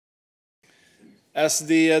As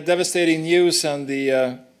the devastating news and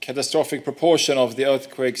the catastrophic proportion of the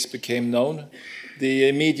earthquakes became known, the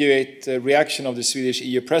immediate reaction of the Swedish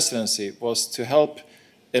EU Presidency was to help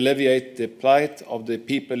alleviate the plight of the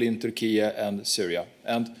people in Turkey and Syria.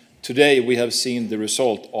 And today we have seen the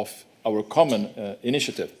result of our common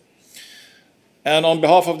initiative. And on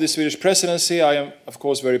behalf of the Swedish Presidency, I am, of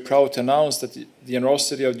course, very proud to announce that the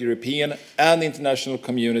generosity of the European and international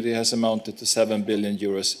community has amounted to 7 billion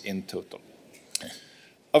euros in total.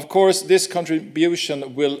 Of course, this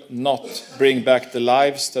contribution will not bring back the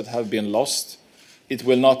lives that have been lost. It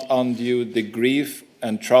will not undo the grief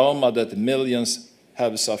and trauma that millions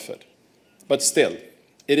have suffered. But still,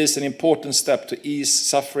 it is an important step to ease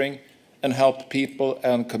suffering and help people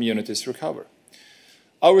and communities recover.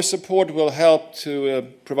 Our support will help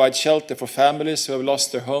to provide shelter for families who have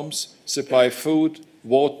lost their homes, supply food,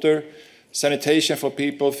 water, sanitation for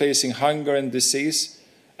people facing hunger and disease,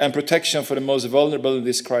 and protection for the most vulnerable in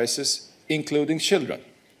this crisis, including children.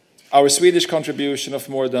 Our Swedish contribution of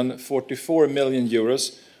more than 44 million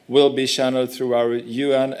euros will be channeled through our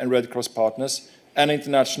UN and Red Cross partners and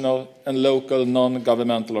international and local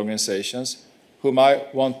non-governmental organizations, whom I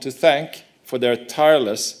want to thank for their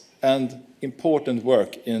tireless and important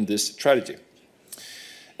work in this tragedy.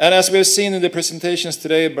 And as we have seen in the presentations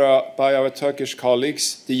today by our Turkish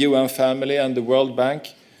colleagues, the UN family and the World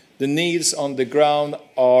Bank, the needs on the ground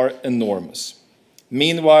are enormous.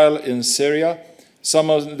 Meanwhile, in Syria,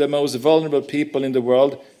 some of the most vulnerable people in the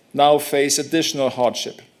world now face additional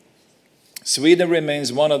hardship. Sweden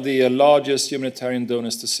remains one of the largest humanitarian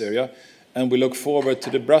donors to Syria, and we look forward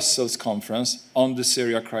to the Brussels conference on the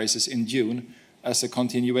Syria crisis in June as a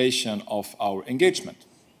continuation of our engagement.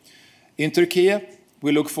 In Turkey,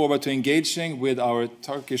 we look forward to engaging with our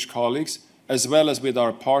Turkish colleagues as well as with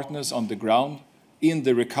our partners on the ground in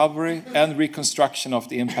the recovery and reconstruction of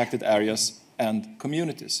the impacted areas and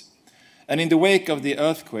communities. And in the wake of the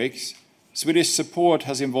earthquakes, Swedish support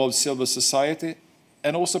has involved civil society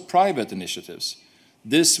and also private initiatives.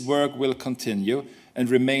 This work will continue and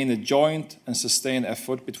remain a joint and sustained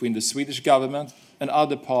effort between the Swedish government and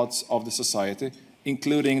other parts of the society,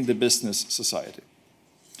 including the business society.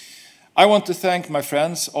 I want to thank my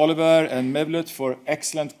friends Oliver and Mevlut for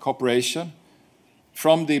excellent cooperation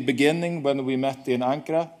from the beginning when we met in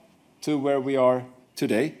Ankara to where we are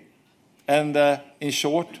today. And in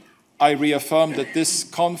short, I reaffirm that this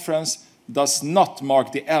conference does not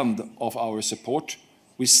mark the end of our support.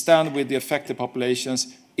 We stand with the affected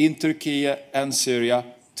populations in Turkey and Syria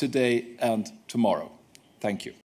today and tomorrow. Thank you.